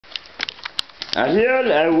Ariel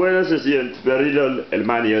abuelo se siente perrilol el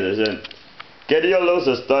manio de sen. Queriolos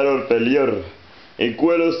estaron pelior. En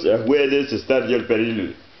cuelos ahuedes estadio el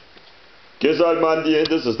peril. Que sal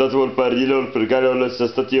mandientes estatuo el perilol, pergarolos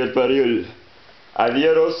estatio el peril.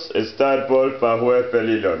 Adieros estar por pahue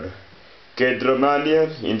pelilon. Que dromania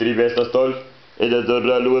indrivestastol,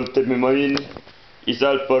 edadorral ultime moin, y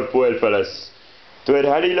sal por puel palas. Tuer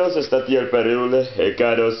halilos estatio el peril,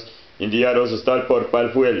 caros, indiaros estar por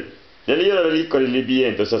palfuel. Delira con el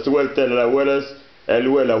viento, se suelta en las abuelas,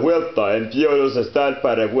 el la vuelta, en piolos estar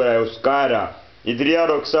para buena oscara, y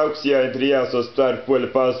triarox auxia en trias estar por el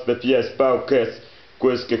paus de pies pauques,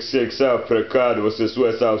 pues que se exau precado se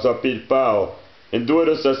suesa os apil pao, en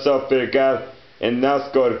duros a sa pergar, en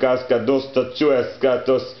nascor casca dos tachues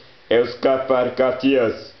gatos, euscapar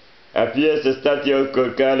catios, a pies estatios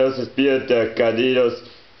corcalos espierta cadilos,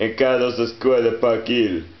 en cados escuela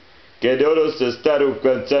paquil. Que dolos estaron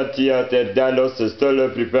constantia ter dalos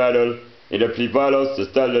estolo priparol, y los priparos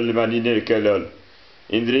estalo el maniner calol.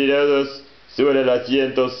 Indrinados sobre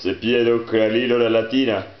latientos se piedo cralilo la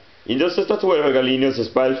latina, y dos estatuas galinos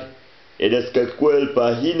espal, en escalcuel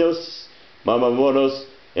paginos, mamamonos,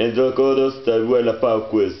 en docodos tal vuela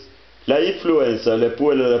pauques. La influenza le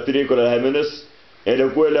puela la película de menos, en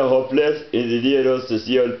la cuela hoples, y didieros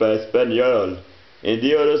sesión para español. En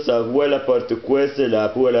dioros abuela portuguesa, la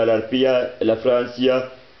abuela la arpía, la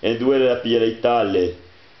Francia, en duela la piel Italia,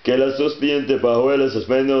 que la sostiente pajuelos os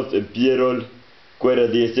menos en pierol, cuera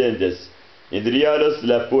diecentes. En driaros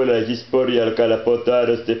la abuela historia al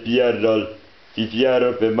calapotaros de pierdol,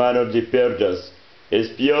 fifiaron pe manos de perdas,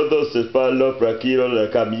 espiodos espaldo praquiro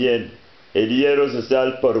la camien, herieros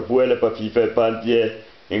sal por vuela pa fife pantie,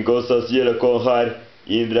 en cosa cielo conjar,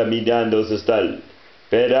 indra mirando estal.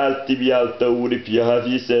 Per alti vialta uri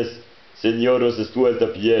piavises, señoros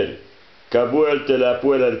estuelta pier. Cabuelte la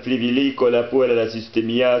puela el privilico, la puela la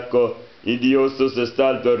sistemiaco, indiosos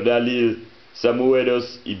estaltor la lil,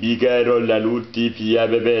 samueros y bigero la luti pia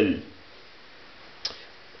bebel.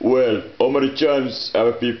 Well, how many times have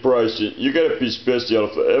I been pricing? You gotta be special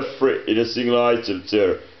for every in a single item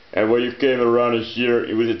there. And when you came around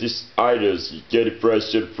here with these items, you get a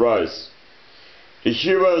price. The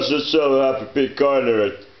humans themselves have a big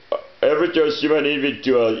corner. Every time human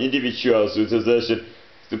individuals with possession,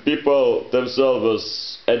 the people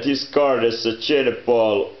themselves at his card as a chain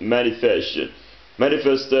pole manifestation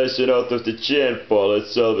out of the chain pole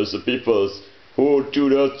itself as the peoples who do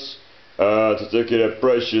not to take in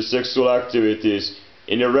precious sexual activities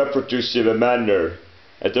in a reproducive manner,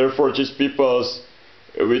 and therefore these peoples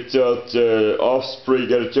without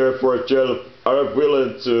offspring and therefore are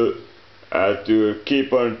willing to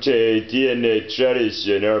keep on the DNA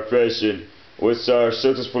tradition or passion, which are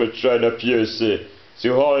successfully trying to use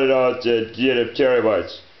to hold out the DNA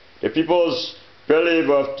terabytes. The peoples believe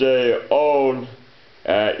of their own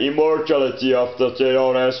immortality of their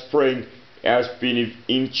own offspring has been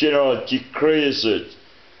in general decreased.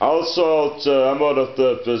 Also, the amount of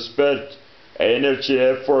the spent energy,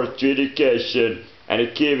 effort to education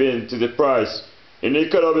and given to the price. In the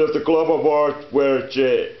economy of the global world where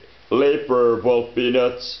the labor will be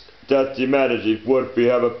not that demanded, it would be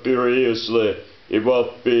have a seriously, it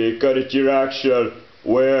will be good interaction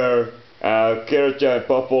where Keratin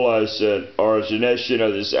population or the nation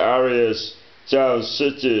of these areas, towns,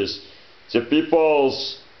 cities, the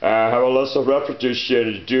peoples have a loss of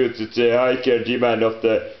reputation due to the higher demand of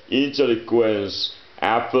the intelligence,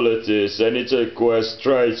 abilities and intelligence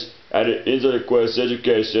traits and intelligence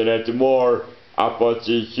education and more about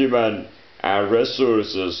the human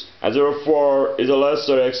resources, and therefore is a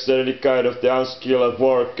lesser extent any kind of the unskilled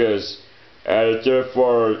workers, and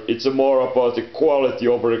therefore it's more about the quality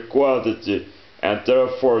over the quantity, and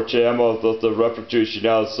therefore the amount of the reputation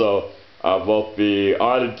also will be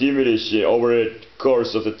either diminishing over the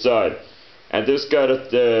course of the time. And this kind of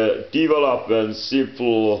the development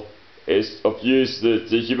simple is of use the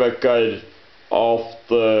humankind of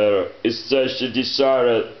the essential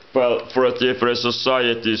desire for different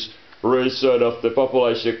societies reason of the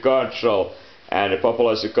population control and the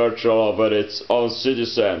population control over its own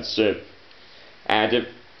citizenship. And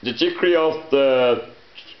the degree of the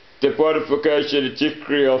bonification, the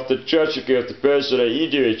degree of the tragedy of the personal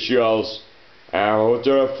individuals who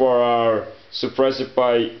therefore are suppressed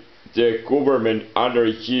by the government under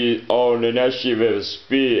his own initiative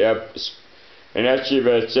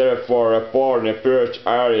therefore born in a birth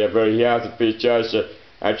area where he has to be judged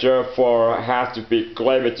and therefore have to be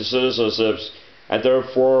claimed to citizenships, and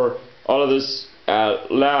therefore all of these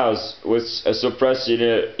laws which are suppressing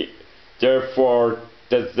it, therefore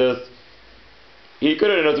that he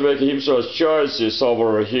couldn't make himself choices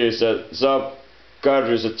over his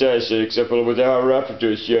country's attention, example with how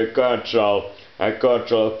rapidly here control and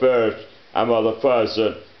control period among the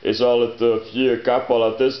person is only the few couple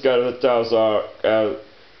of this kind of towns are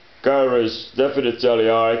countries definitely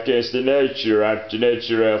are against the nature and the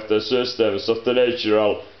nature of the systems of the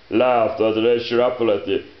natural law of the natural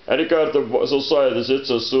ability. Any kind of societies it's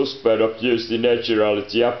a suspect of use the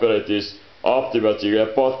naturality abilities optimizing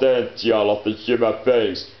the potential of the human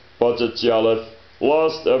beings, potential of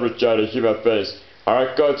lost every child of human beings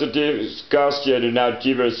are going to discuss yet and now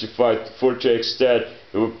diversified to full extent.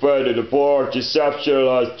 We put in the board deception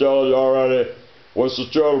like told you already was the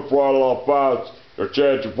general problem about the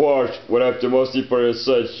change of board when I have the most important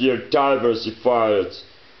say here diversified.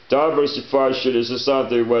 Diversification is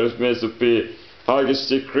something what it means to be highest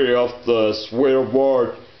degree of the sphere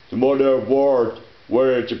world, the modern world,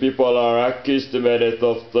 where the people are accused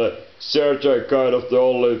of the certain kind of the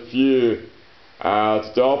only few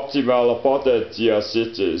the optimal potential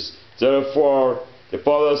cities. Therefore, the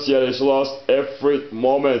potential is lost every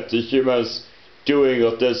moment the humans doing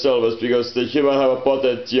of themselves because the human have a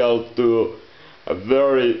potential to a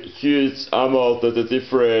very huge amount of the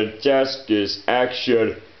different tasks,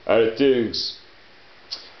 action and things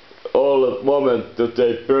all at moment to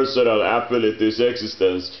take personal abilities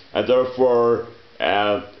existence, and therefore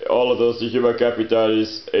all of those human capital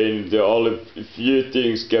is in the only few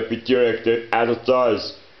things can be directed at a time,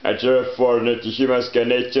 and therefore the humans can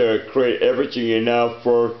nature create everything enough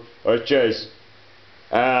for a chase.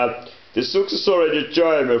 The successor in the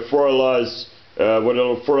time formalize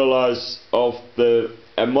of the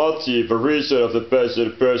motive, the reason of the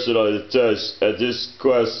person personal taste and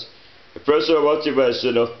discuss the personal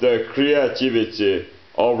motivation of the creativity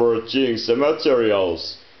over things and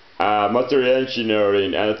materials, material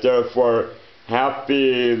engineering, and therefore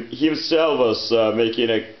happy himself was making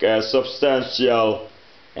a substantial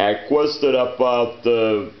question about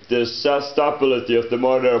the stability of the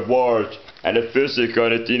modern world and the physics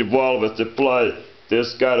and it involved to play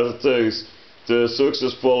this kind of things to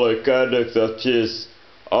successfully conduct of his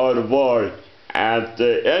own world. And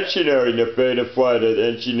the engineering, the benefited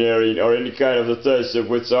engineering or any kind of the things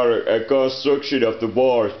which are a construction of the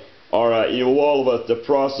world or involved the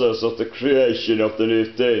process of the creation of the new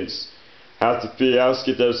things have to be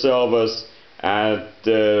asking themselves and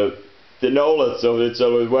the knowledge of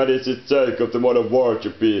itself, what is it take of the modern world to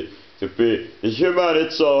be. The human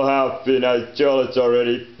itself have been, I told it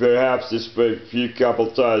already, perhaps this few couple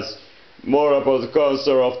times, more about the concept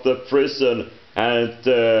of the prison and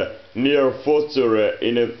near future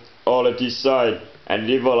in all the design and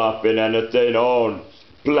developing and attain own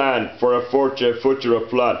plan for a future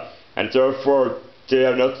plan, and therefore they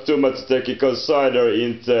are not too much taken consider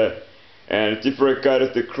into different kind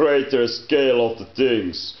of the greater scale of the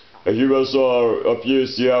things. Humans are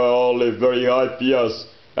abused, you have only very high PS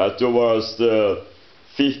towards the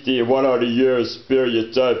 50, 100 years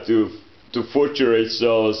period time to future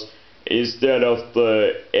itself instead of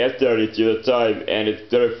the eternity of the time, and it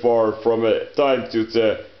therefore from a time to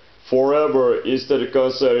the forever instead of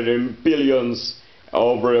considering billions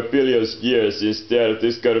over a billion years instead of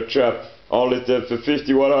this kind of trap. Only the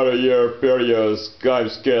 50, 100 year periods time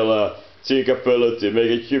scale thinkability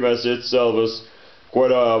making humans itself as quite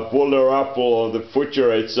vulnerable on the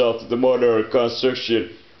future itself, the modern construction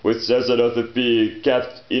which has to be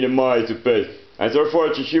kept in mind to pay, and therefore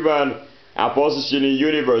the human position in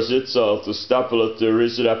universe itself to stability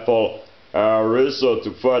reasonable result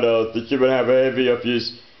to find out the human have a heavy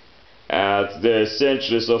abuse at the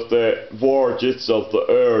centuries of the world itself, the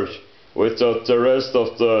earth, without the rest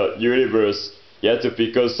of the universe yet to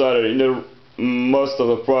be considered in the most of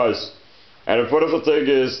the price. And part of the thing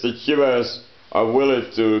is the humans are willing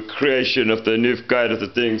to creation of the new kind of the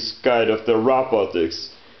things, kind of the robotics,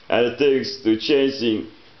 and the things to changing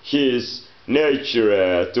his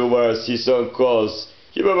nature towards his own cause.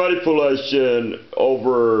 Human manipulation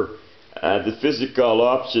over the physical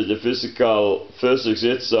object, the physical physics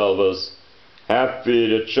itself is happy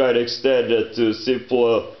to try to extend it to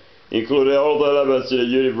simpler, including all the elements in the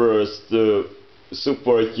universe to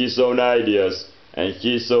support his own ideas and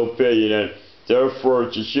his own opinion, and therefore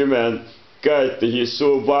the human guide to his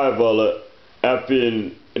survival have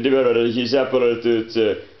been developed his ability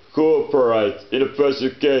to cooperate in a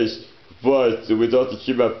person's case but without the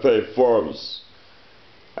human pain forms.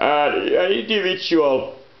 And an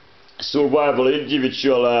individual survival,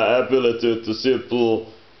 individual ability to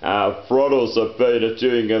simple produce a pain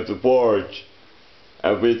doing at the board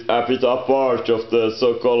a bit apart of the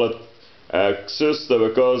so-called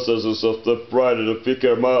system consensus of the pride and the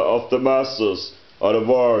figure of the masses on the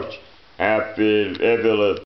board have been evident.